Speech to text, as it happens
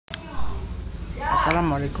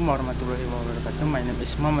Assalamualaikum warahmatullahi wabarakatuh. My name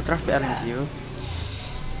is Muhammad Rafi Arnjio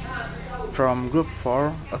from Group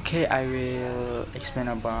 4. Okay, I will explain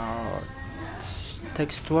about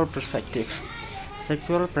textual perspective.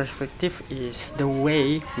 Textual perspective is the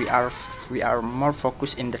way we are more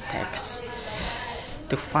focused in the text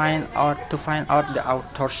to find out the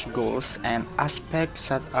author's goals and aspects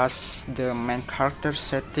such as the main character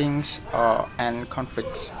settings and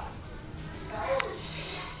conflicts.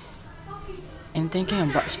 In thinking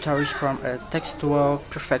about stories from a textual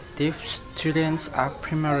perspective, students are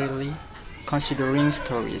primarily considering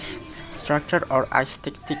stories, structure or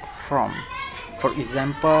aesthetic form. For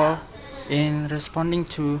example, in responding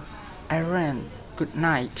to "I good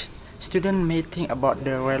night," students may think about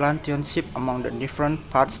the relationship among the different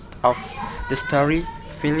parts of the story.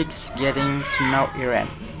 Felix getting to know Irene.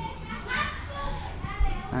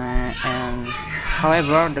 And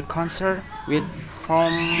however, the concern with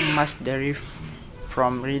form must derive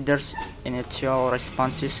from readers' initial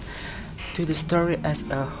responses to the story as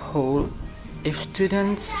a whole. If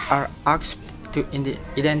students are asked to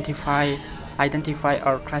identify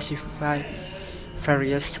or classify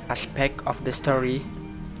various aspects of the story,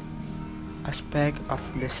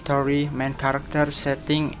 main character,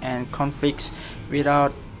 setting, and conflicts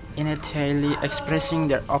without initially expressing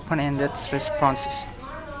their open-ended responses,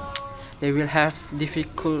 they will have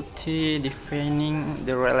difficulty defining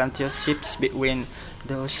the relationships between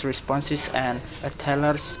those responses and a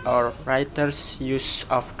teller's or writer's use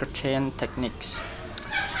of curtain techniques.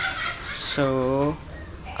 So,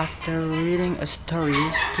 after reading a story,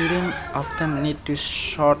 students often need to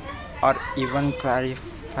sort or even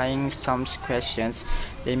clarifying some questions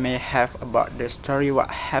they may have about the story: what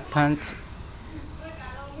happened,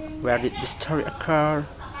 where did the story occur,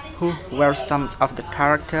 who were some of the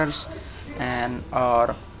characters, and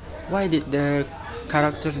or why did the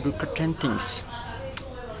character do certain things.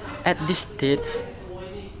 At this stage,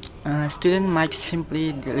 students might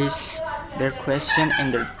simply list their question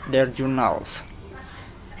in their journals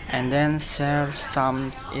and then share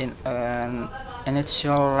some in an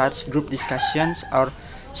initial large group discussions, or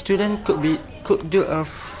students could do a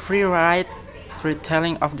free write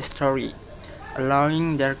retelling of the story,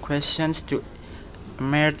 allowing their questions to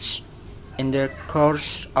emerge in the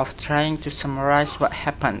course of trying to summarize what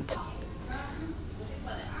happened.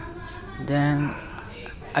 Then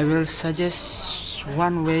I will suggest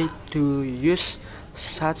one way to use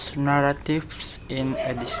such narratives in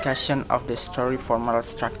a discussion of the story formal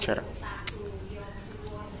structure.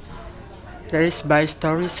 That is by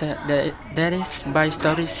story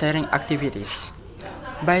sharing activities.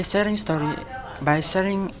 By sharing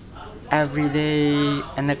everyday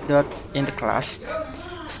anecdotes in the class,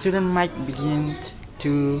 students might begin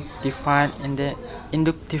to define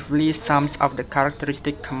inductively some of the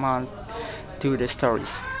characteristics common to the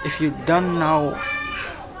stories. If you don't know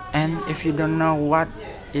what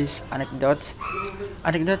is anecdote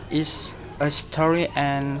is a story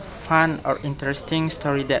and fun or interesting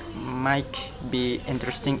story that might be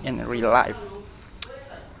interesting in real life.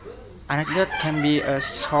 Anecdote can be a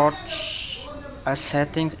short, a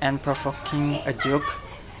setting and provoking a joke.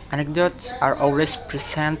 Anecdotes are always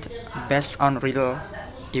present based on real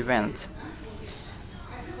events.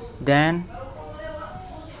 Then,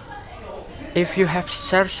 if you have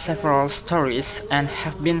shared several stories and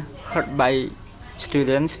have been heard by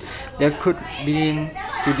students, they could begin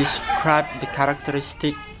to describe the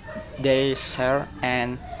characteristics they share,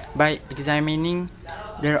 and by examining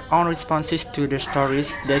their own responses to the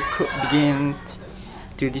stories, they could begin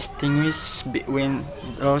to distinguish between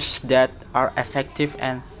those that are effective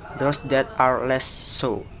and those that are less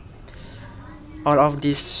so. All of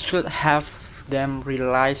this should have them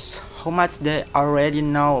realize how much they already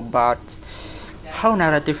know about how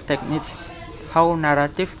narrative techniques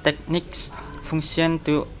function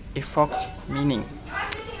to evoke meaning.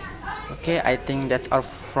 Okay, I think that's all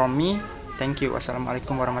from me. Thank you.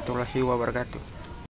 Wassalamualaikum warahmatullahi wabarakatuh.